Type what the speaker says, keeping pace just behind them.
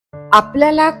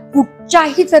आपल्याला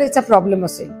कुठच्याही तऱ्हेचा प्रॉब्लेम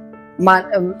असेल,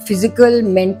 physical,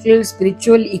 mental,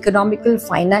 spiritual, economical,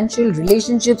 financial,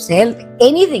 relationships, health,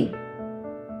 anything,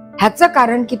 ह्याचं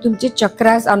कारण की तुमचे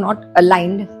चक्रास आर नॉट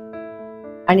अलाइन्ड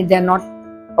आणि दे आर नॉट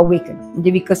अवेकन,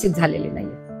 म्हणजे विकसित झालेले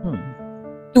नाहीये.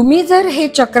 तुम्ही जर हे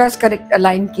चक्रास करेक्ट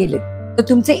अलाइन केले तर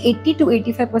तुमचे 80 to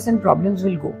 85% प्रॉब्लेम्स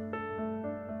विल गो.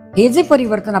 हे जे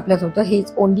परिवर्तन आपल्यात होतं हे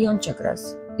ओनली ऑन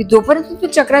चक्रास. जोपर्यंत तुम्ही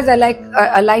चक्रास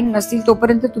अलाइन नसतील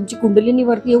तोपर्यंत तुमची कुंडलिनी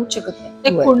वरती येऊच शकत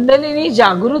नाही. कुंडलिनी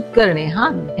जागृत करणे, हा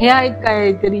हे एक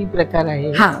काहीतरी प्रकार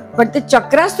आहे. हा, पण ते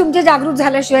चक्रास तुमचे जागृत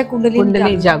झाल्याशिवाय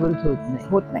कुंडलिनी जागृत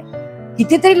होत नाही.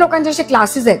 कितीतरी लोकांचे असे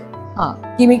क्लासेस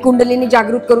आहेत की मी कुंडलिनी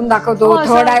जागृत करून दाखवतो,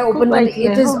 third I open.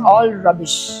 It is all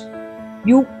rubbish.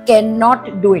 You can not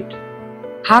do it.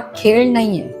 हा खेळ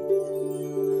नाहीये.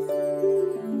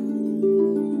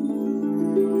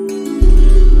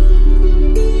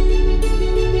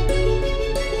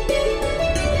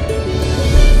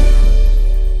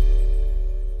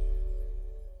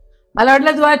 मला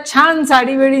वाटलं तू आज छान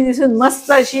साडी वेळी दिसून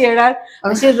मस्त अशी येणार,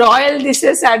 अशी रॉयल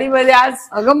दिसते साडीमध्ये आज.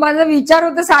 अगं माझा विचार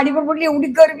होता साडीवर, म्हटलं एवढी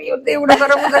गरमी होते, एवढं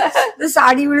गरम होतं,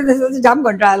 साडी वेळी दिसत जाम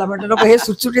कंटाळा आला. म्हटलं नको, हे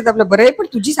सुटसुटीत आपलं बरं आहे. पण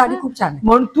तुझी साडी खूप छान आहे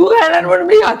म्हणून तू घालणार म्हणून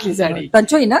मी घातली साडी.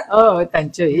 तंचोई ना? हो,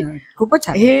 तंचोई खूपच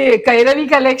छान. हे कैरवी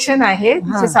कलेक्शन आहे.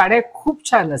 तिच्या साड्या खूप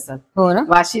छान असतात. हो ना?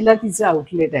 वाशीला तिचं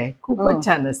आउटलेट आहे, खूपच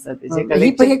छान असतात त्याचे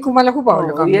कलेक्शन. मला खूप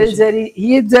आवडलं. जरी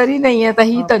ही जरी नाही आता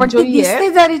ही तंचोई आहे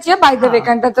जरीची बाय द वे,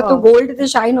 कारण तो गोल्ड ते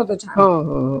शाईन होतो. हो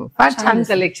हो, फार छान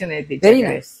कलेक्शन आहे. Very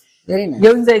nice, very nice.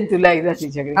 घेऊन जाईन तुला एकदा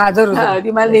तिच्याकडे. हा, जरूर.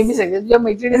 ती मला नेहमी सांगते तुझ्या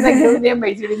मैत्रिणींना घेऊन ये,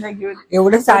 मैत्रिणींना घेऊन.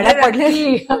 एवढ्या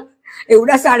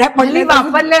साड्या पडल्या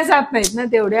वापरल्या जात नाहीत ना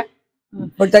तेवढ्या.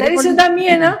 तरी सुद्धा मी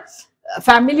आहे ना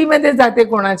फॅमिलीमध्ये जाते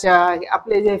कोणाच्या,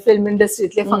 आपले जे फिल्म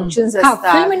इंडस्ट्रीतले फंक्शन्स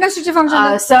असतात, फिल्म इंडस्ट्रीचे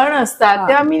फंक्शन, सण असतात,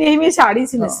 तेव्हा मी नेहमी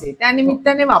साडीच नसते, त्या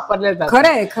निमित्ताने वापरल्या जातात.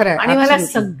 खरंय, खरंय. आणि मला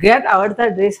सगळ्यात आवडता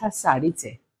ड्रेस हा साडीच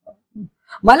आहे.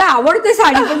 मला आवडते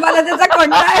साडी, पण मला त्याचा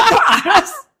कंटाळा येतो,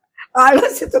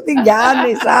 आळस येतो. ती घ्या,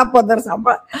 नेसा, पदर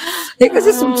सांभाळ, हे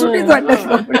कसे सुटसुटीत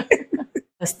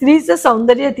वाटत. स्त्रीचं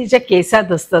सौंदर्य तिच्या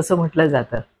केसात असतं असं म्हटलं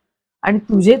जातं. आणि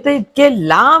तुझे तर इतके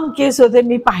लांब केस होते,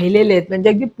 मी पाहिलेले आहेत, म्हणजे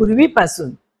अगदी पूर्वीपासून.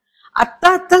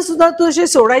 आता सुद्धा तू असे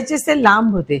सोडायचेस ते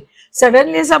लांब होते.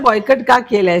 सडनली असा बॉयकट का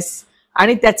केलायस?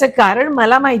 आणि त्याचं कारण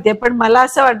मला माहिती आहे, पण मला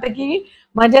असं वाटतं की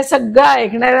माझ्या सगळ्या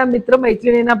ऐकणाऱ्या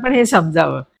मित्रमैत्रिणींना पण हे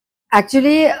समजावं.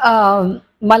 ऍक्च्युली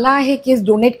मला हे केस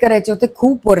डोनेट करायचे होते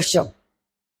खूप वर्ष,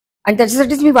 आणि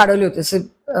त्याच्यासाठीच मी वाढवले होते.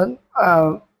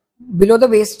 बिलो द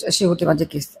वेस्ट असे होते माझे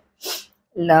केस.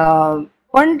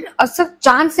 पण असं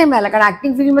चान्स नाही मिळाला, कारण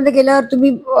ऍक्टिंग फील्ड मध्ये गेल्यावर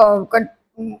तुम्ही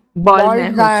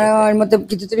मग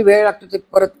कितीतरी वेळ लागतो ते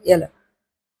परत यायला.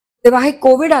 तेव्हा हे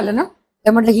कोविड आलं ना,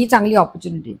 ते म्हटलं ही चांगली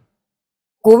ऑपॉर्च्युनिटी.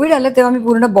 कोविड आलं तेव्हा मी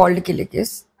पूर्ण बॉल्ड केले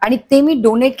केस, आणि ते मी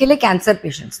डोनेट केले कॅन्सर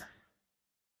पेशंट्सना.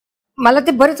 मला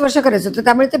ते बरेच वर्ष करायचं होतं,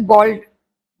 त्यामुळे ते बॉल्ड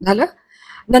झालं.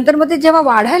 नंतर मग ते जेव्हा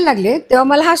वाढायला लागले तेव्हा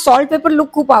मला हा सॉल्ट पेपर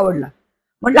लुक खूप आवडला.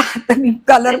 म्हटलं आता मी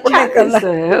कलर पण नाही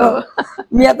करणार,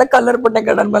 मी आता कलर पण नाही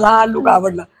करणार, मला हा लुक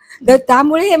आवडला. तर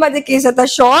त्यामुळे हे माझे केस आता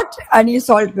शॉर्ट आणि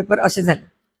सॉल्ट पेपर असे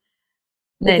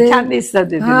झाले. छान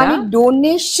दिसतात. आणि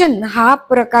डोनेशन हा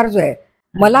प्रकार जो आहे,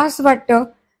 मला असं वाटतं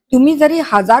तुम्ही जरी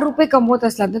 1000 रुपये कमवत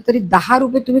असलात तरी 10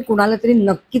 रुपये तुम्ही कुणाला तरी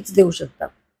नक्कीच देऊ शकता.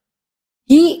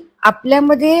 ही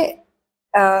आपल्यामध्ये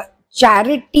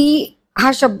चॅरिटी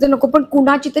हा शब्द नको, पण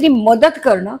कुणाची तरी मदत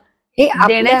करणं हे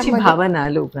देण्याची भावना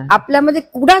लोकांना आपल्यामध्ये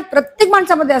प्रत्येक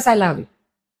माणसामध्ये असायला हवी.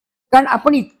 कारण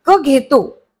आपण इतकं घेतो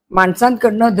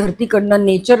माणसांकडनं, धरतीकडनं,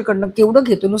 नेचरकडनं, केवढं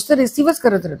घेतो, नुसतं रिसिव्हच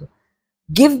करत राहतो.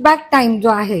 गिव्ह बॅक टाइम जो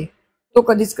आहे तो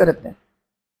कधीच करत नाही.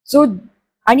 सो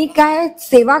आणि काय,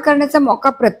 सेवा करण्याचा मौका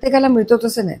प्रत्येकाला मिळतो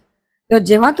तसं नाही. तेव्हा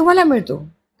जेव्हा तुम्हाला मिळतो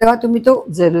तेव्हा तुम्ही तो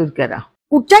जरूर करा,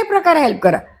 कुठच्याही प्रकारे हेल्प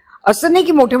करा. असं नाही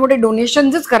की मोठे मोठे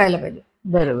डोनेशनच करायला पाहिजे.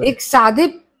 बरोबर. एक साधे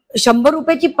 100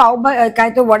 रुपयाची काय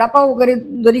तो वडापाव वगैरे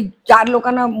जरी 4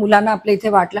 लोकांना, मुलांना आपल्या इथे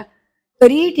वाटला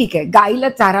तरीही ठीक आहे. गाईला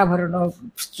चारा भरणं,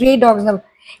 स्ट्रे डॉग्स,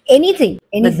 एनिथिंग.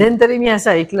 मध्यंतरी मी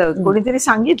असं ऐकलं, कोणीतरी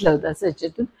सांगितलं होतं असं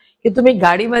याच्यातून, की तुम्ही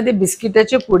गाडीमध्ये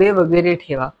बिस्किटाचे पुडे वगैरे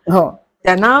ठेवा. हो,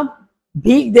 त्यांना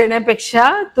भीक देण्यापेक्षा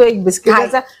तो एक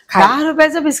बिस्किटाचा 10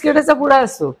 रुपयाचा बिस्किटाचा पुडा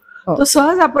असतो, तो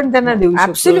सहज आपण त्यांना देऊ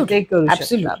शकतो.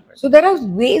 So there are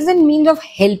veg and means of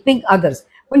helping others.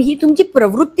 पण ही तुमची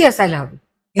प्रवृत्ती असायला हवी.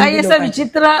 काही असा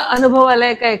विचित्र अनुभव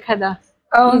आलाय का एखादा,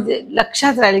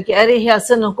 लक्षात राहील की अरे हे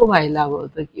असं नको व्हायला हवं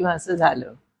होतं किंवा असं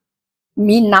झालं?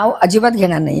 मी नाव अजिबात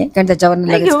घेणार नाहीये, कारण त्याच्यावर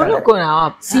नको नाव.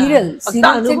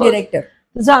 सिरियलचे डिरेक्टर,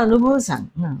 तुझा अनुभव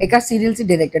सांग. एका सिरियलचे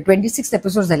डिरेक्टर, 26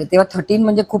 एपिसोड झाले, तेव्हा 13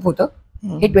 म्हणजे खूप होतं.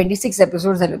 हे 26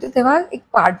 एपिसोड झाले होते. तेव्हा एक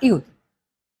पार्टी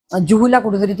होती जुहूला,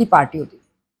 कुठेतरी ती पार्टी होती.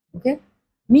 ओके,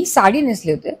 मी साडी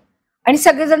नेसले होते आणि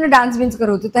सगळेजण डान्स बिन्स करत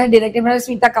होते. त्या डिरेक्टर म्हणाले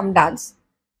स्मिता कम डान्स.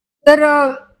 तर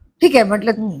ठीक आहे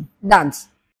म्हटलं डान्स.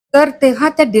 तर तेव्हा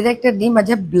त्या डिरेक्टरनी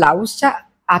माझ्या ब्लाऊजच्या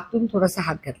आतून थोडासा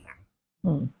हात घातला.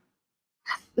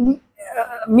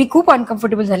 मी खूप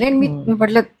अनकम्फर्टेबल झाले आणि मी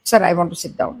म्हटलं sir I want to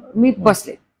sit down. मी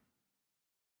बसले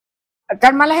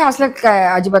कारण मला हे असलं काय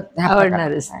अजिबात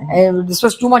आवडणार. दिस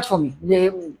was too much for me. म्हणजे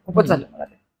खूपच झालं मला.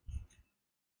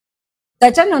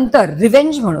 त्याच्यानंतर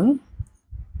रिव्हेंज म्हणून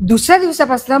दुसऱ्या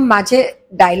दिवसापासून माझे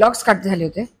डायलॉग्स कट झाले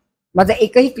होते. माझा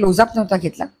एकही क्लोजअप नव्हता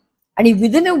घेतला आणि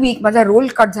विदिन अ वीक माझा रोल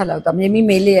कट झाला होता. म्हणजे मी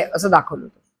मेले असं दाखवलं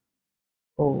होतं.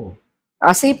 हो,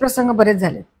 असेही प्रसंग बरेच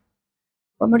झाले.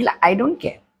 पण म्हटलं आय डोंट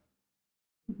केअर.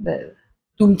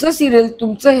 तुमचं सिरियल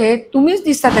तुमचं हे तुम्हीच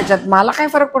दिसता त्याच्यात, मला काय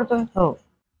फरक पडतोय. हो.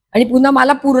 आणि पुन्हा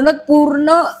मला पूर्ण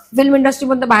फिल्म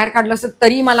इंडस्ट्रीमधून बाहेर काढलं असतं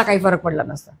तरी मला काही फरक पडला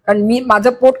नसता, कारण मी माझं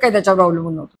पोट काय त्याच्यावर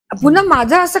अवलंबून नव्हतं. पुन्हा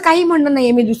माझं असं काही म्हणणं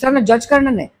नाहीये, मी दुसऱ्यांना जज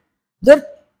करणं नाही. जर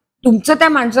तुमचं त्या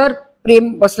माणसावर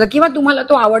प्रेम बसलं किंवा तुम्हाला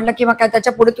तो आवडला किंवा काय,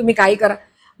 त्याच्या पुढे तुम्ही काही करा,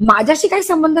 माझ्याशी काही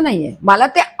संबंध नाहीये. मला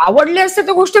ते आवडले असते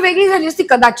तर गोष्ट वेगळी झाली असती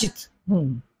कदाचित.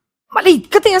 मला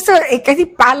इतकं ते असं एखादी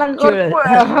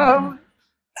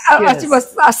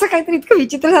असं काहीतरी इतकं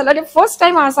विचित्र झालं आणि फर्स्ट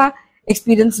टाइम असा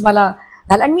एक्सपिरियन्स मला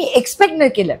झाला. आणि मी एक्सपेक्ट नाही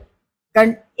केलं,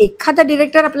 कारण एखादा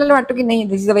डिरेक्टर आपल्याला वाटतो की नाही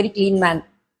दिस is a very clean man,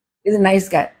 is a nice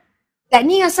गाय.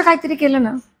 त्यांनी असं काहीतरी केलं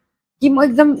ना की मग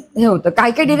एकदम हे होतं.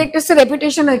 काय काय डिरेक्टर्सचं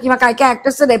रेप्युटेशन आहे किंवा काय काय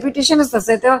ऍक्टर्सचं रेप्युटेशनच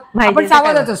तसं आहे, तेव्हा आपण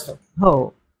सावधच असतो.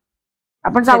 हो,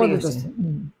 आपण सावधच असतो.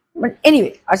 पण एनिवे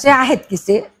असे आहेत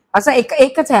किस्से. असा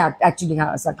एकच आहे ऍक्च्युली हा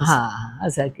असा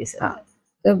किस्सा.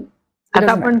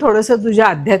 आता आपण थोडस तुझ्या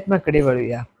अध्यात्माकडे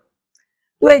वळूया.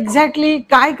 तू एक्झॅक्टली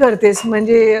काय करतेस,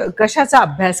 म्हणजे कशाचा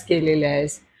अभ्यास केलेला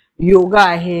आहेस? योगा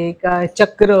आहे का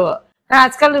चक्र?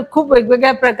 आजकाल खूप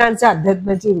वेगवेगळ्या प्रकारच्या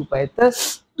अध्यात्माची रूप आहेत, तर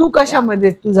तू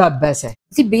कशामध्ये तुझा अभ्यास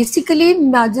आहे? बेसिकली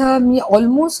मी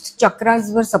ऑलमोस्ट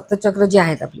चक्रासवर, सप्तचक्र जे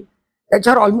आहेत आपली,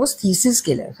 त्याच्यावर ऑलमोस्ट थिसिस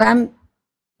केलंय. So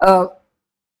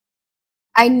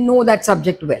I know that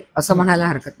subject वेल असं म्हणायला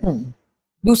हरकत नाही.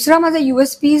 दुसरा माझा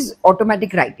USP is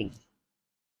automatic writing.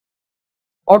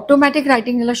 Automatic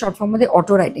writing याला शॉर्ट फॉर्म मध्ये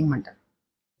ऑटो रायटिंग म्हणतात.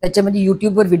 त्याच्यामध्ये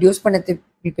युट्यूबवर व्हिडिओज पण आहेत,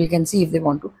 people can see if they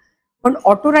want to. पण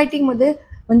ऑटो रायटिंग मध्ये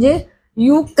म्हणजे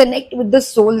you connect with the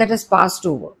soul that has passed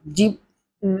over. जी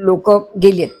लोक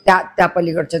गेली आहेत त्या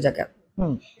पलीकडच्या जगात,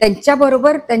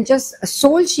 त्यांच्याबरोबर त्यांच्या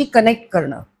सोलशी कनेक्ट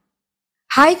करणं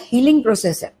हा एक हिलिंग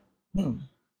प्रोसेस आहे.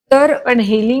 तर पण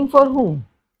healing for hmm?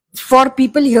 For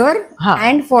people here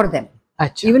and for them,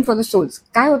 even for the souls.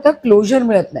 काय होतं, क्लोजर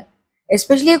मिळत नाही.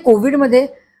 एस्पेशली कोविडमध्ये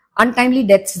अनटाइमली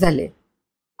डेथ्स झाले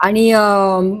आणि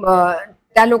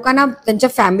त्या लोकांना त्यांच्या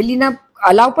फॅमिलीना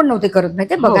अलाव पण नव्हते करत,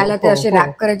 माहितीये, बघायला. ते असे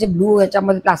रॅप करायचे ब्लू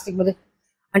याच्यामध्ये प्लास्टिकमध्ये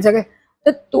आणि सगळे.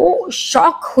 तर तो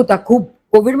शॉक होता खूप.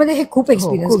 कोविडमध्ये हे खूप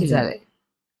एक्सपिरियन्स झाले.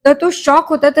 तर तो शॉक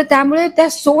होता. तर त्यामुळे त्या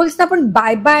सोल्सना पण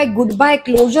bye bye, good bye,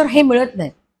 closure हे मिळत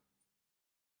नाही.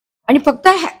 आणि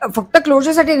फक्त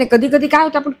क्लोजरसाठी नाही, कधी कधी काय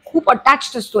होतं, आपण खूप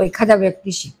अटॅच्ड असतो एखाद्या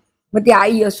व्यक्तीशी, मग ती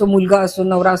आई असो, मुलगा असो,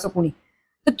 नवरा असो, कोणी.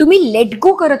 तर तुम्ही लेट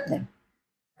गो करत नाही,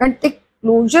 कारण ते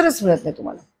क्लोजरच मिळत नाही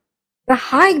तुम्हाला. तर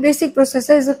हा एक बेसिक प्रोसेस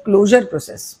आहे, इज अ क्लोजर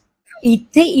प्रोसेस.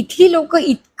 इथली लोक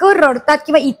इतकं रडतात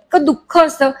किंवा इतकं दुःख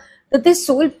असतं तर ते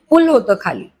सोल पुल होतं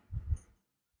खाली.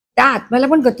 त्या आत्म्याला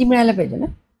पण गती मिळायला पाहिजे ना.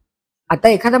 आता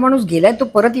एखादा माणूस गेलाय, तो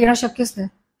परत येणं शक्यच नाही.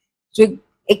 सो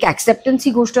एक ऍक्सेप्टन्स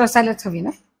ही गोष्ट असायलाच हवी ना.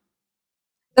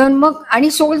 तर मग आणि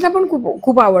सोलला पण खूप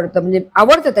खूप आवडतं, म्हणजे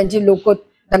आवडतं त्यांची लोक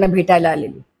त्यांना भेटायला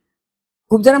आलेली.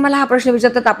 खूप जण मला हा प्रश्न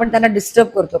विचारतात, आपण त्यांना डिस्टर्ब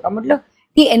करतो का? म्हटलं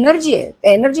ती एनर्जी आहे,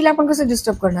 त्या एनर्जीला आपण कसं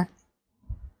डिस्टर्ब करणार?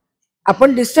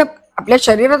 आपण डिस्टर्ब आपल्या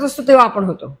शरीरात असतो तेव्हा आपण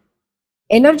होतो,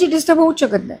 एनर्जी डिस्टर्ब होऊच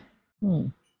शकत नाही.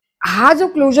 हा जो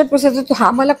क्लोजर प्रोसेस आहे हा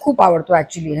मला खूप आवडतो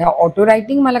ऍक्च्युली. हा ऑटो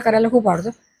रायटिंग मला करायला खूप आवडतं.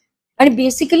 आणि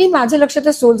बेसिकली माझं लक्ष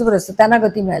त्या सोल्सवर असतं, त्यांना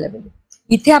गती मिळायला पाहिजे.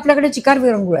 इथे आपल्याकडे चिकार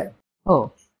विरंगुळ आहे, हो,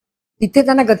 तिथे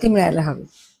त्यांना गती मिळायला हवी.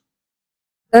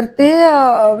 तर ते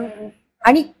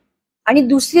आणि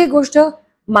दुसरी गोष्ट,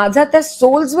 माझा त्या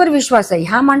सोल्सवर विश्वास आहे,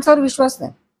 ह्या माणसावर विश्वास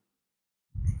नाही.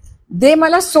 जे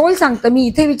मला सोल सांगतं, मी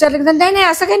इथे विचारलं की नाही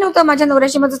असं काही नव्हतं, माझ्या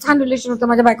नवऱ्याशी माझं छान रिलेशन होतं,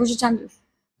 माझ्या बायकोशी छान.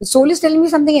 Soul is telling me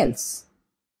something else.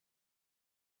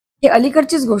 ही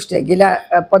अलीकडचीच गोष्ट आहे.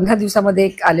 गेल्या 15 दिवसामध्ये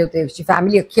एक आले होते,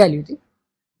 फॅमिली अख्खी आली होती.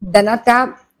 त्यांना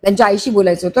त्यांच्या आईशी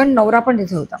बोलायचं होतं आणि नवरा पण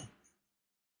तिथे होता.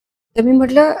 तर मी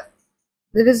म्हटलं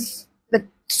there is the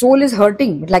soul is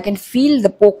hurting, but I can feel the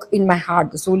poke in my heart,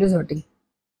 the soul is hurting.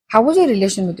 How was your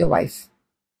relation with your wife?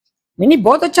 मैंने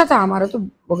बहुत अच्छा था हमारा तो,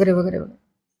 वगैरे वगैरे वगैरे.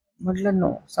 म्हटलं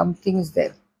no, something is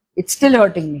there, it's still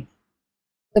hurting me.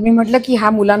 तर मी म्हटलं की ह्या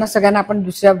मुलांना सगळ्यांना आपण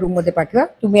दुसऱ्या रूम मध्ये पाठवा,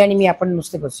 तुम्ही आणि मी आपण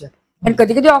नुसते बसूया. आणि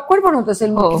कधी कधी ऑकवर्ड पण होत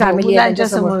असेल फॅमिली मुलांच्या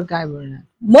समोर काय बोलणार.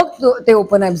 मग ते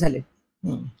ओपन अप झाले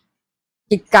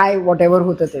की काय व्हॉट एव्हर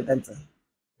होतं ते त्यांचं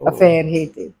अफेअर हे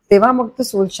ते, तेव्हा मग ते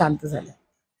सोल शांत झालं.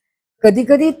 कधी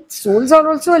कधी सोल्स आर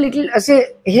ऑल्सो लिटिल असे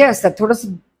हे असतात, थोडस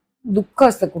दुःख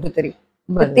असतं कुठेतरी,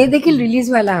 तर ते देखील रिलीज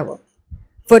व्हायला हवं,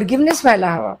 फॉरगिव्हनेस व्हायला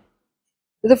हवा.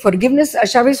 तर फॉरगिव्हनेस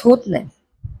अशा वेळेस होत नाही.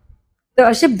 तर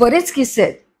असे बरेच किस्से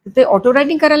आहेत. ते ऑटो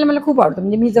रायटिंग करायला मला खूप आवडतं.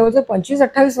 म्हणजे मी जवळजवळ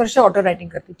 25-28 वर्ष ऑटो रायटिंग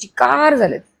करते. चिकार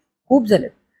झालेत, खूप झालेत,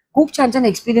 खूप छान छान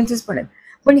एक्सपिरियन्सेस पण आहेत.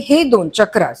 पण हे दोन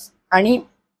चक्रास आणि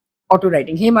ऑटो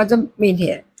रायटिंग हे माझं मेन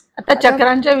हे आहे. आता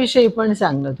चक्रांच्या विषयी पण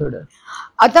सांग ना थोडं.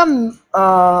 आता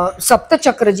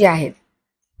सप्तचक्र जे आहेत,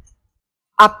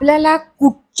 आपल्याला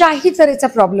कुठच्याही तऱ्हेचा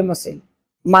प्रॉब्लेम असेल,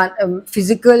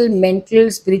 physical, mental,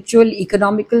 spiritual,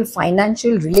 economical,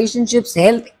 financial, relationships,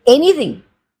 health, anything,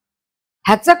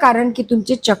 ह्याचं कारण की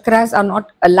तुमचे चक्रास आर नॉट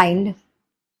अलाइन्ड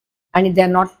आणि दे आर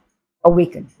नॉट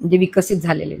अवेकन, म्हणजे विकसित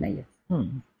झालेले नाहीये.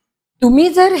 तुम्ही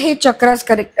जर हे चक्रास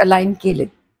करेक्ट अलाइन केलेत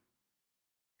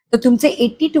तर तुमचे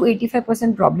 80 to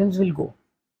 85% प्रॉब्लेम्स विल गो.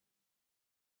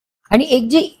 आणि एक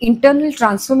जे इंटरनल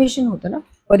ट्रान्सफॉर्मेशन होतं ना,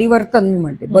 परिवर्तन मी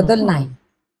म्हणते, बदल नाही,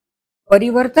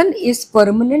 परिवर्तन इज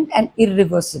परमनंट अँड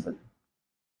इरिव्हर्सिबल.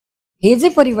 हे जे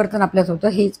परिवर्तन आपल्यात होतं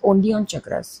हे is only on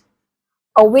chakras.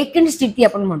 Awakened स्थिती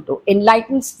आपण म्हणतो,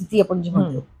 एनलाइटन स्थिती आपण जी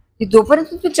म्हणतो, की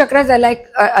जोपर्यंत तुमचे चक्रास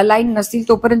अलाइन नसतील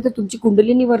तोपर्यंत तुमची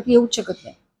कुंडलिनी वरती येऊच शकत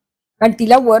नाही. कारण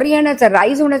तिला वर येण्याचा,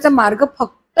 राईज होण्याचा मार्ग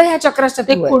फक्त ह्या चक्राच्या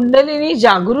ते कुंडलिनी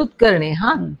जागृत करणे,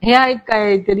 हा हे एक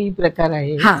काहीतरी प्रकार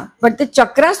आहे. हा, पण ते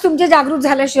चक्रास तुमचे जागृत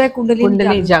झाल्याशिवाय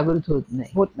कुंडलिनी जागृत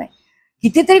होत नाही.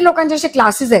 कितीतरी लोकांचे असे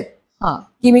क्लासेस आहेत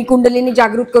की मी कुंडलिनी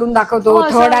जागृत करून दाखवतो,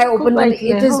 third I open,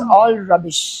 it is all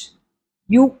rubbish.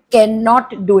 You can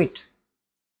not do it.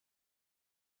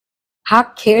 हा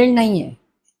खेळ नाहीये.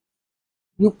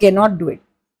 You cannot do it.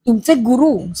 तुमचे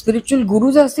गुरु, स्पिरिच्युअल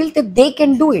गुरु जर असतील ते दे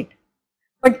कॅन डू इट,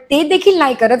 पण ते देखील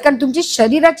नाही करत. कारण तुमची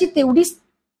शरीराची तेवढी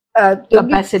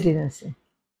कॅपॅसिटी नसते,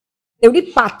 तेवढी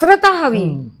पात्रता हवी.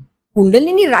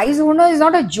 कुंडलिनी राईज होणं इज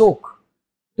नॉट अ जोक.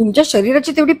 तुमच्या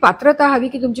शरीराची तेवढी पात्रता हवी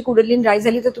की तुमची कुंडलिनी राईज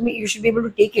झाली तर तुम्ही you should be able to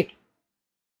take it.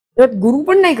 तर गुरु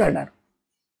पण नाही करणार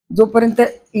जोपर्यंत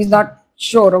is not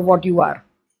sure of what you R.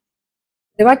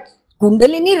 तेव्हा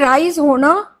कुंडलिनी राईज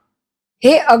होणं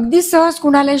हे अगदी सहज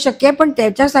कुणालाही शक्य आहे, पण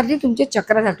त्याच्यासाठी तुमचे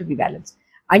चक्र हॅव टू बी बॅलन्स.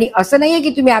 आणि असं नाहीये की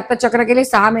तुम्ही आता चक्र केले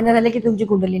 6 महिने झाले की तुमची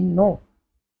kundalini, no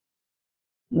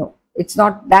no, it's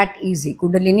not that easy.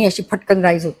 Kundalini अशी फटकन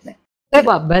राईज होत नाही. खूप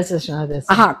अभ्यास असणार.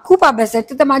 हा, खूप अभ्यास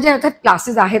आहे. तर माझ्या अर्थात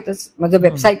क्लासेस आहेतच. माझं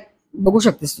वेबसाईट बघू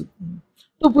शकतेस तू.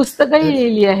 तू पुस्तकही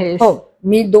लिहिली आहे. हो,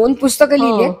 मी 2 पुस्तकं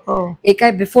लिहिली आहेत. एक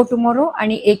आहे बिफोर टुमॉरो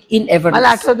आणि एक इन एव्हर. मला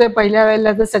आठवतंय पहिल्या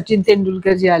वेळेला तर सचिन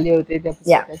तेंडुलकर जी आले होते त्या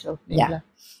पुस्तकाच्या.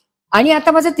 आणि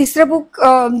आता माझं तिसरं बुक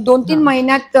 2-3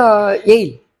 महिन्यात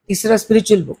येईल, तिसरं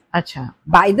स्पिरिच्युअल बुक. अच्छा.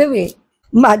 बाय द वे,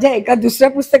 माझ्या एका दुसऱ्या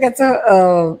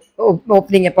पुस्तकाचं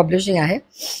ओपनिंग आहे, पब्लिशिंग आहे.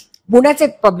 पुण्याचे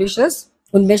पब्लिशर्स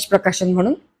उन्मेष प्रकाशन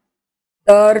म्हणून.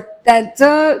 तर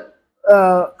त्याचं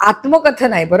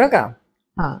आत्मकथन आहे बरं का.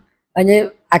 म्हणजे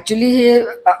ऍक्च्युली हे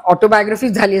ऑटोबायोग्राफी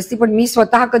झाली असती, पण मी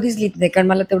स्वतः कधीच लिहित नाही कारण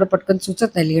मला तेवढं पटकन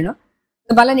सुचत नाही लिहिणं.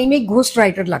 तर मला नेहमी एक घोस्ट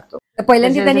रायटर लागतो. तर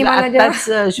पहिल्यांदा त्यांनी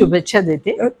मला शुभेच्छा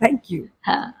देते. थँक्यू.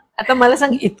 आता मला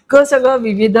सांग, इतकं सगळं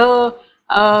विविध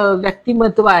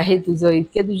व्यक्तिमत्व आहे तुझं,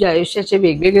 इतके तुझ्या आयुष्याचे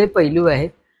वेगवेगळे पैलू आहेत,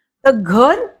 तर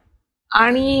घर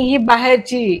आणि ही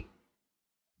बाहेरची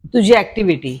तुझी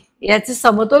ऍक्टिव्हिटी याचा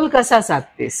समतोल कसा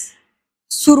साधतेस?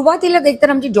 सुरुवातीला एकतर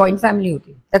आमची जॉईंट फॅमिली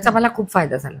होती, त्याचा मला खूप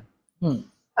फायदा झाला.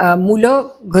 मुलं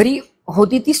घरी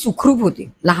होती ती सुखरूप होती,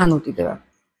 लहान होती तेव्हा.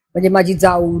 म्हणजे माझी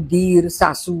जाऊ, दीर,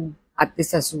 सासू, आत्ते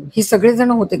सासू हे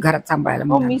सगळेजण होते घरात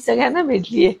सांभाळायला. मी सगळ्यांना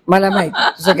भेटलीये, मला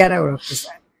माहिती, सगळ्यांना ओळखतेस.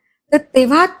 तर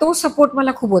तेव्हा तो सपोर्ट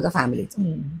मला खूप होता फॅमिलीचा.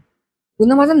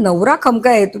 पुन्हा माझा नवरा खमका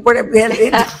आहे, तू पण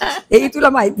हेही तुला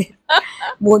माहिती आहे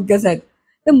मोन कसा आहे.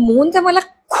 तर मोनचा मला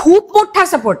खूप मोठा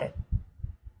सपोर्ट आहे,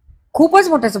 खूपच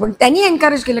मोठा सपोर्ट. त्यांनी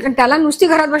एनकरेज केलं, कारण त्याला नुसती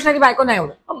घरात बसणारी बायको नाही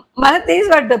आवडत. मला तेच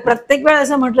वाटतं, प्रत्येक वेळा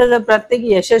असं म्हटलं जातं प्रत्येक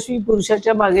यशस्वी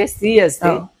पुरुषाच्या मागे स्त्री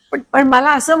असते, पण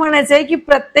मला असं म्हणायचं आहे की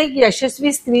प्रत्येक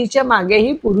यशस्वी स्त्रीच्या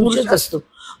मागेही पुरुषच असतो.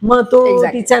 मग तो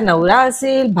तिचा नवरा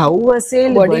असेल, भाऊ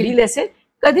असेल, वडील असेल,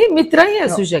 कधी मित्रही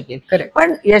असू शकेल,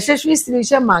 पण यशस्वी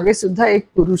स्त्रीच्या मागे सुद्धा एक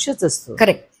पुरुषच असतो.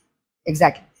 Correct,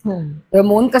 exactly. तर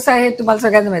मोन कसा आहे तुम्हाला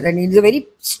सगळ्यांना माहिती आहे. Is a very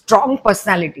strong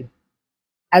personality.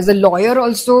 As a lawyer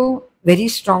also very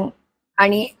strong,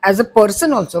 आणि as a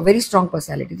person also very strong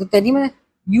personality. तर त्यांनी म्हणा,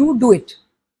 you do it,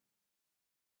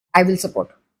 I will support.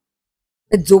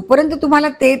 तर जोपर्यंत तुम्हाला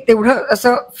ते तेवढं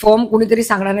असं फॉर्म कोणीतरी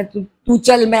सांगणार नाही, तू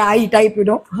चल मैं आई टाईप, यु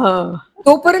नो,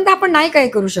 तोपर्यंत आपण नाही काय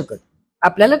करू शकत.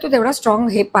 आपल्याला तो तेवढा स्ट्रॉंग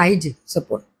हे पाहिजे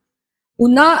सपोर्ट.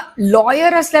 पुन्हा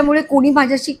लॉयर असल्यामुळे कोणी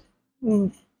माझ्याशी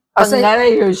असं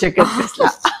येऊ शकत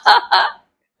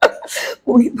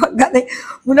कोणी बघा नाही,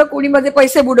 पुन्हा कोणी मध्ये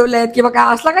पैसे बुडवले आहेत किंवा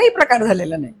काय असला काही प्रकार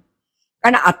झालेला नाही.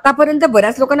 कारण आतापर्यंत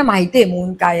बऱ्याच लोकांना माहिती आहे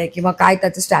मून काय आहे किंवा काय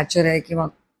त्याचं स्टॅचर आहे किंवा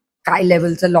काय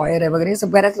लेवलचं लॉयर आहे वगैरे, हे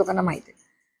बऱ्याच लोकांना माहिती आहे.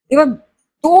 तेव्हा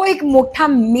तो एक मोठा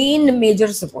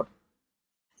मेजर सपोर्ट.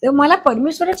 तेव्हा मला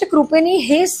परमेश्वराच्या कृपेने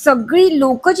हे सगळी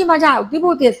लोक जी माझ्या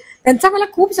अवतीभोवती आहेत त्यांचा मला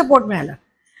खूप सपोर्ट मिळाला.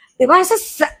 तेव्हा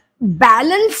असं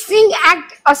बॅलन्सिंग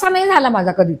ऍक्ट असा नाही झाला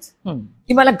माझा कधीच,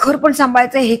 की मला घर पण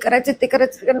सांभाळायचं, हे करायचं ते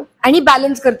करायचं आणि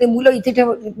बॅलन्स करते, मुलं इथे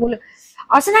ठेव, मुलं,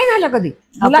 असं नाही झालं कधी.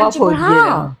 मुलांची पण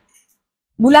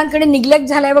मुलांकडे निग्लेक्ट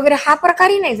झालाय वगैरे हा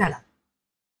प्रकारही नाही झाला.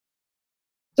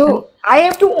 So I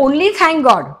have to only thank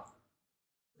God.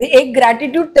 एक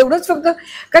ग्रॅटिट्यूड तेवढंच फक्त,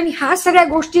 कारण ह्या सगळ्या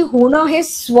गोष्टी होणं हे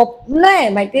स्वप्न आहे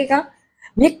माहितीये का.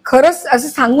 मी खरंच असं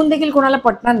सांगून देखील कोणाला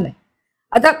पटणार नाही.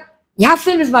 आता ह्या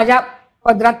फिल्म माझ्या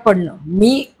पदरात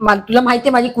पडणं, तुला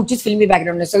माहितीये माझी कुठचीच फिल्मी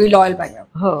बॅकग्राऊंड नाही, सगळी लॉयल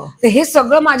बॅकग्राऊंड, तर हे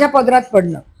सगळं माझ्या पदरात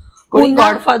पडणं. कोणी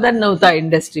गॉडफादर नव्हता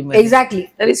इंडस्ट्रीमध्ये. एक्झॅक्टली.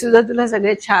 तरी सुद्धा तुला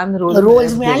सगळे छान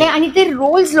रोल्स मिळाले आणि ते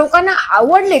रोल्स लोकांना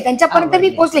आवडले, त्यांच्यापर्यंत मी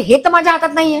पोहोचले. हे तर माझ्या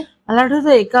हातात नाहीये. मला आठवतं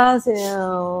एका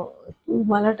तू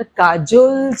मला वाटतं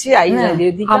काजोलची आई झाली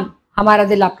होती, हमारा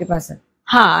दिल आपके पास है.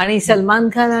 हा, आणि सलमान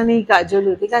खान आणि काजोल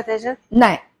होती का त्याच्यात?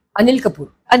 नाही, अनिल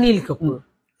कपूर.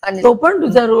 तो पण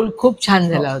तुझा रोल खूप छान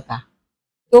झाला होता.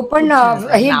 तो पण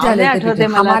हिट झाले.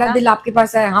 हमारा दिल आपके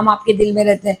पास है, हम आपके दिल में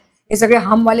रहते हैं, हे सगळे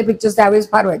हम वाले पिक्चर्स त्यावेळेस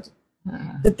फार व्हायचे.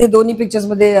 तर ते दोन्ही पिक्चर्स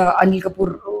मध्ये अनिल कपूर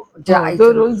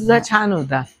तो रोल तुझा छान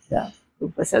होता,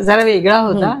 जरा वेगळा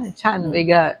होता, छान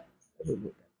वेगळा.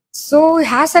 सो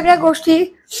ह्या सगळ्या गोष्टी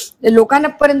लोकांना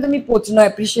पर्यंत मी पोचणं,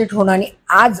 अप्रिशिएट होणं. आणि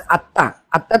आज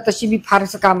आत्ता तशी मी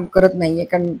फारसं काम करत नाहीये,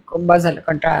 कारण बस झालं,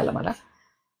 कंटाळा आला मला.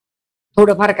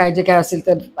 थोडंफार काय जे काय असेल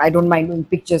तर I don't mind doing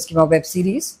pictures किंवा वेब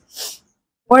सिरीज.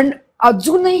 पण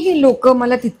अजूनही लोक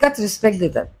मला तितकाच रिस्पेक्ट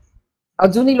देतात,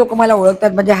 अजूनही लोक मला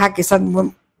ओळखतात. म्हणजे हा किस्सा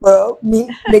मी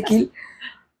देखील.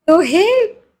 तो हे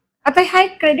आता हा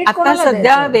एक क्रेडिट. आता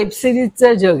सध्या वेब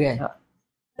सिरीजचं जग आहे,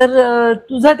 तर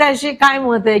तुझं त्याशी काय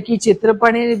मत आहे की चित्रपट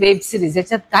आणि वेब सिरीज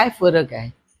याच्यात काय फरक आहे?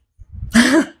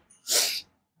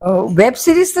 वेब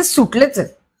सिरीज तर सुटलेच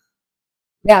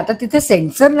आहे. आता तिथे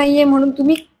सेन्सर नाहीये म्हणून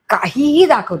तुम्ही काहीही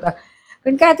दाखवता.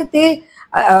 कारण काय आता ते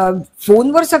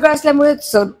फोनवर सगळं असल्यामुळे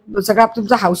सगळा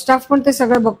तुमचा हाऊस स्टाफ पण ते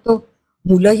सगळं बघतो,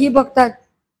 मुलंही बघतात,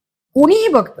 कोणीही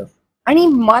बघतं. आणि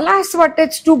मला असं वाटतं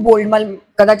इट्स टू बोल्ड. मला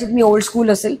कदाचित मी ओल्ड स्कूल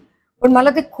असेल, पण मला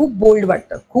ते खूप बोल्ड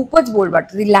वाटतं, खूपच बोल्ड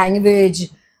वाटतं. ती लँग्वेज,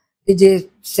 ते जे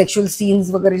सेक्शुअल सीन्स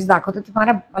वगैरे जे दाखवतात ते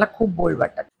मला खूप बोल्ड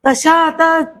वाटतात. तशा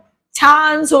आता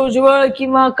छान सोज्वळ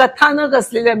किंवा कथानक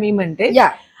असलेल्या मी म्हणते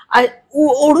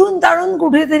ओढून ताणून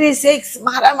कुठेतरी सेक्स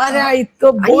मारा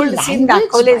इतकं बोल्ड सीन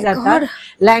दाखवले जातात.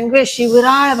 लँग्वेज,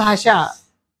 शिवराळ भाषा,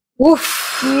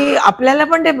 की आपल्याला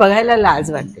पण ते बघायला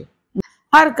लाज वाटते.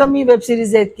 फार कमी वेब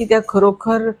सिरीज आहेत की त्या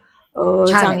खरोखर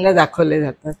चांगल्या दाखवले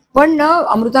जातात. पण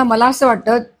अमृता, मला असं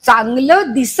वाटतं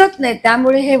चांगलं दिसत नाही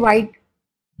त्यामुळे हे वाईट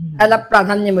त्याला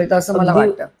प्राधान्य मिळतं असं मला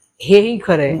वाटतं. हेही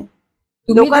खरंय.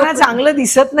 लोकांना चांगलं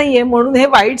दिसत नाहीये म्हणून हे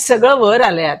वाईट सगळं वर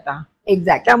आलंय आता.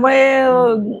 एक्झॅक्ट. त्यामुळे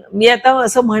मी आता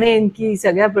असं म्हणेन की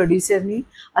सगळ्या प्रोड्युसरनी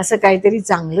असं काहीतरी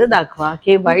चांगलं दाखवा,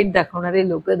 की वाईट दाखवणारे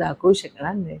लोक दाखवू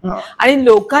शकणार नाही. आणि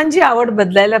लोकांची आवड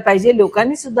बदलायला पाहिजे.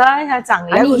 लोकांनी सुद्धा ह्या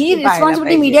चांगल्या गोष्टी ही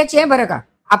रिस्पॉन्सिबिलिटी मीडियाची आहे बरं का.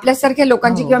 आपल्यासारख्या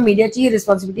लोकांची किंवा मीडियाची ही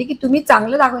रिस्पॉन्सिबिलिटी की तुम्ही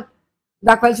चांगलं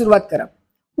दाखवायला सुरुवात करा.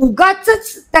 उगाच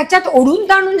त्याच्यात ओढून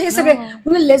ताणून हे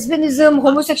सगळे लेस्बियनिझम,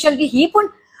 होमोसेक्शुअलिटी ही पण,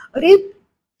 अरे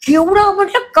केवढं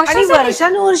म्हटलं आणि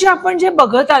वर्षानुवर्षी आपण जे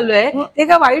बघत आलोय ते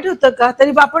काय वाईट होतं का?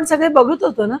 तरी आपण सगळे बघत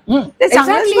होतो ना, ते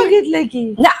चांगलंच बघितलंय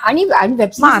की. आणि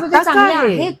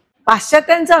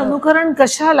पाश्चात्यांचं अनुकरण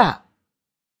कशाला?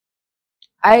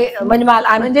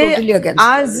 म्हणजे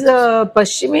आज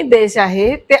पश्चिमी देश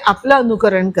आहे ते आपलं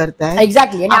अनुकरण करतायत.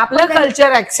 एक्झॅक्टली. आणि आपलं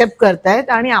कल्चर ऍक्सेप्ट करतायत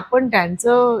आणि आपण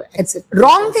त्यांचं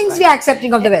wrong things we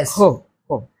accepting of the waste. हो,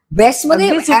 वेस्ट मध्ये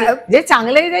जे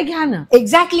चांगलं आहे ते घ्या ना.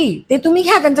 एक्झॅक्टली. ते तुम्ही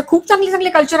घ्या, त्यांचं खूप चांगले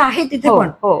कल्चर आहे तिथे पण.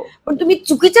 पण तुम्ही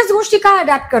चुकीच्याच गोष्टी का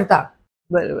अडॅप्ट करता?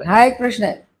 बरोबर, हा एक प्रश्न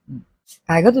आहे.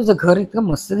 काय ग तुझं घर इतकं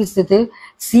मस्त दिसते, ते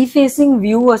सी फेसिंग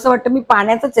व्ह्यू, असं वाटतं मी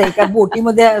पाण्यातच आहे का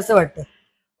बोटीमध्ये आहे असं वाटतं.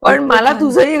 पण मला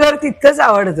तुझंही घर तितकंच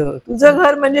आवडतं. तुझं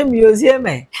घर म्हणजे म्युझियम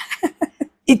आहे.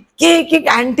 इतके एक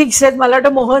अँटिक्स आहेत. मला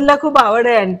वाटतं मोहनला खूप आवड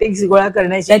आहे अँटिक्स गोळा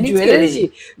करण्याची,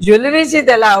 ज्वेलरीची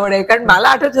त्याला आवड आहे. कारण मला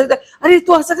आठवत होतं, अरे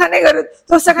तू असं का नाही करत,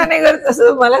 तू असं का नाही करत,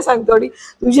 असं मला सांगतो. आणि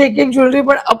तुझी एक ज्वेलरी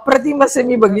पण अप्रतिम असे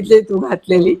मी बघितले तू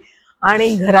घातलेली. आणि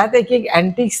घरात एक एक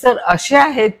अँटिक्स तर असे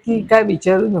आहेत की काय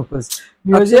विचारू नकोस.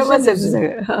 म्युझियमच आहे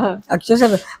सगळं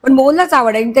अक्षरशः. पण मोहनलाच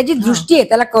आवड आहे, त्याची दृष्टी आहे,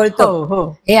 त्याला कळतं हो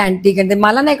हे अँटिक आहे,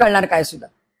 मला नाही कळणार काय सुद्धा.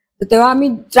 तर तेव्हा आम्ही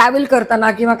ट्रॅव्हल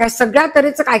करताना किंवा काय सगळ्या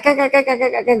तऱ्हेचं काय काय काय काय काय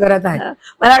काय काय घरात आहे.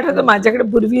 मला आठवतं माझ्याकडे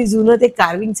पूर्वी जुनं ते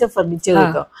कार्विंगचं फर्निचर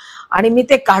होतं आणि मी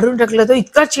ते काढून टाकलं. तो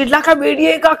इतका चिडला का वेडी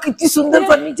आहे का, किती सुंदर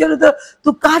फर्निचर होतं,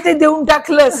 तू का ते देऊन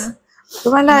टाकलंस.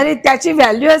 तुम्हाला अरे त्याची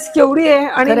व्हॅल्यू आज केवढी आहे.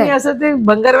 आणि मी असं ते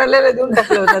भंगारवाल्याला देऊन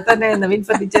टाकलं होतं. आता नाही, नवीन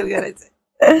फर्निचर करायचंय.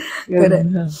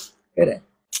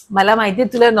 मला माहितीये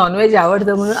तुला नॉनव्हेज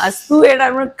आवडतं म्हणून आज तू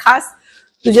येणार म्हणून खास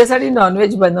तुझ्यासाठी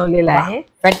नॉनव्हेज बनवलेलं आहे.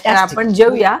 तर आपण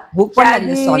जेवूया. भूक पण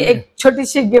लागली. एक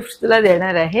छोटीशी गिफ्ट तुला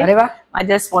देणार आहे. अरे वा.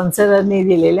 माझ्या स्पॉन्सरने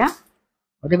दिलेल्या.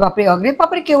 अरे बापरे, अरे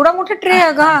बापरे, केवढा मोठा ट्रे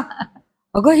आहे का.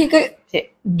 अगं ही काय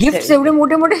गिफ्ट एवढे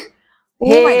मोठे मोठे.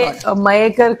 हे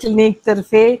मयेकर क्लिनिक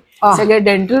तर्फे सगळे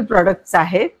डेंटल प्रोडक्ट्स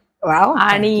आहेत.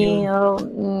 आणि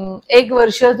 1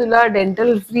 वर्ष तुला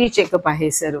डेंटल फ्री चेकअप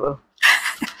आहे सर्व.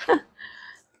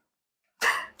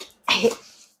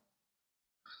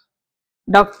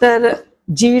 डॉक्टर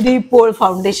GD पोळ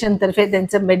फाउंडेशन तर्फे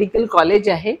त्यांचं मेडिकल कॉलेज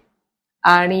आहे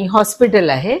आणि हॉस्पिटल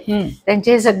आहे.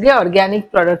 त्यांचे सगळे ऑर्गॅनिक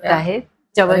प्रोडक्ट आहेत.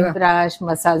 च्यवनप्राश,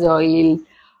 मसाज ऑइल,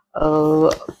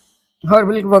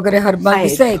 हर्बल वगैरे. हर्बल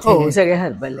हो सगळे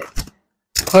हर्बल आहे.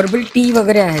 हर्बल टी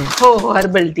वगैरे आहे. हो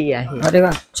हर्बल टी आहे. अरे वा,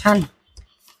 छान.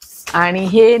 आणि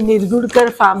हे निरगुडकर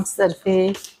फार्म्स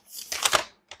तर्फे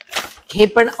हे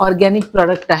पण ऑर्गॅनिक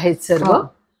प्रोडक्ट आहेत सर्व.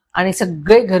 आणि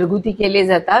सगळे घरगुती केले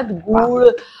जातात. गूळ,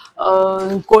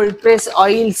 कोल्ड प्रेस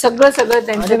ऑइल सगळं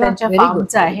त्यांच्या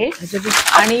फार्मचं आहे.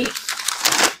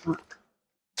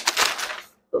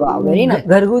 आणि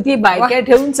घरगुती बायका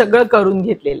ठेवून सगळं करून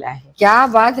घेतलेलं आहे. क्या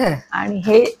बात आहे. आणि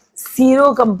हे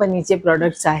सिरो कंपनीचे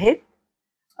प्रोडक्ट्स आहेत.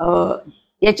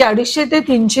 याचे 250 ते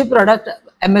 300 प्रोडक्ट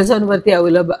अमेझॉन वरती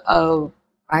अवेलेबल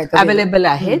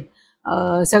आहेत.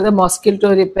 सगळं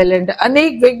मॉस्किटो रिपेलंट,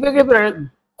 अनेक वेगवेगळे प्रोडक्ट,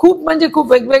 खूप म्हणजे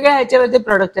खूप वेगवेगळ्या ह्याच्यावरती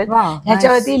प्रोडक्ट आहेत.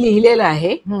 ह्याच्यावरती लिहिलेलं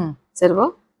आहे सर्व.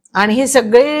 आणि हे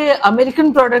सगळे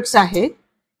अमेरिकन प्रोडक्ट्स आहेत.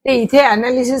 ते इथे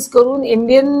अनालिसिस करून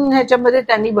इंडियन ह्याच्यामध्ये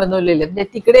त्यांनी बनवलेले. म्हणजे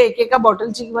तिकडे एकेका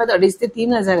बॉटलची किंमत 2,500 ते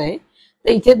 3,000 आहे. तर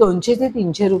इथे 200 ते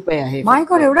 300 रुपये आहे. माय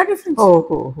गॉड, एवढा डिफरन्स. हो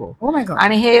हो हो हो माय गॉड.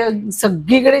 आणि हे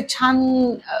सगळीकडे छान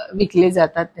विकले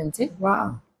जातात त्यांचे. वा,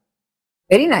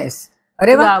 व्हेरी नाईस.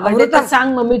 अरे वा, अमृता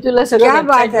सांग मम्मी तुला सगळं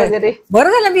वगैरे.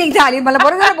 बरं झालं मी इथे आली, मला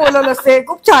बरं झालं बोलवलं असते.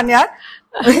 खूप छान यार.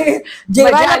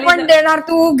 जेवायला पण देणार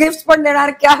तू, गिफ्ट पण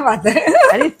देणार. क्या बात आहे.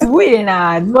 अरे तू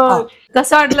येणार. मग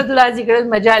कसं वाटलं तुला आज इकडे,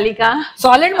 मजा आली का.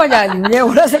 सॉलिड मजा आली. म्हणजे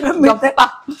एवढं सगळं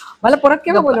मला परत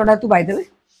केव्हा बोलवणार तू. बाय द वे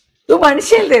तू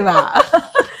म्हणशील तेव्हा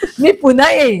मी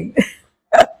पुन्हा येईन.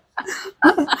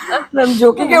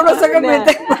 जोकिंग एवढं सगळं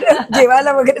मिळतंय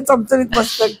जेवायला वगैरे चमचमीत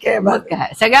मस्त. काय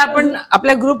सगळ्या आपण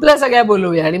आपल्या ग्रुपला सगळ्या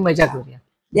बोलवूया आणि मजा करूया.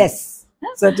 Yes,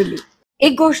 certainly.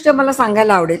 एक गोष्ट मला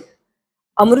सांगायला आवडेल.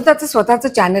 अमृताचं स्वतःचं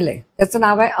चॅनल आहे, त्याचं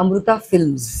नाव आहे अमृता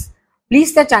फिल्म्स.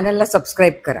 प्लीज त्या चॅनलला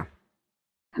सबस्क्राईब करा,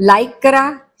 लाईक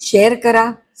करा, शेअर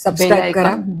करा, सबस्क्राईब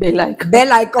करा.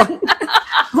 बेल आयकॉन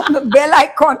बेल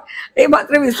आयकॉन हे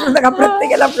मात्र विसरू नका.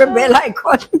 प्रत्येकाला आपलं बेल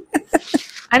आयकॉन.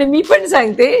 आणि मी पण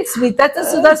सांगते, स्मिताचं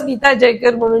सुद्धा स्मिता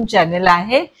जयकर म्हणून चॅनल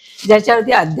आहे,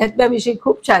 ज्याच्यावरती अध्यात्माविषयी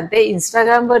खूप छान. ते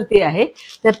इंस्टाग्राम वरती आहे.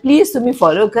 तर प्लीज तुम्ही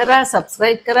फॉलो करा,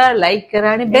 सबस्क्राईब करा, लाईक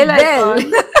करा आणि बेल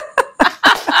आयकॉन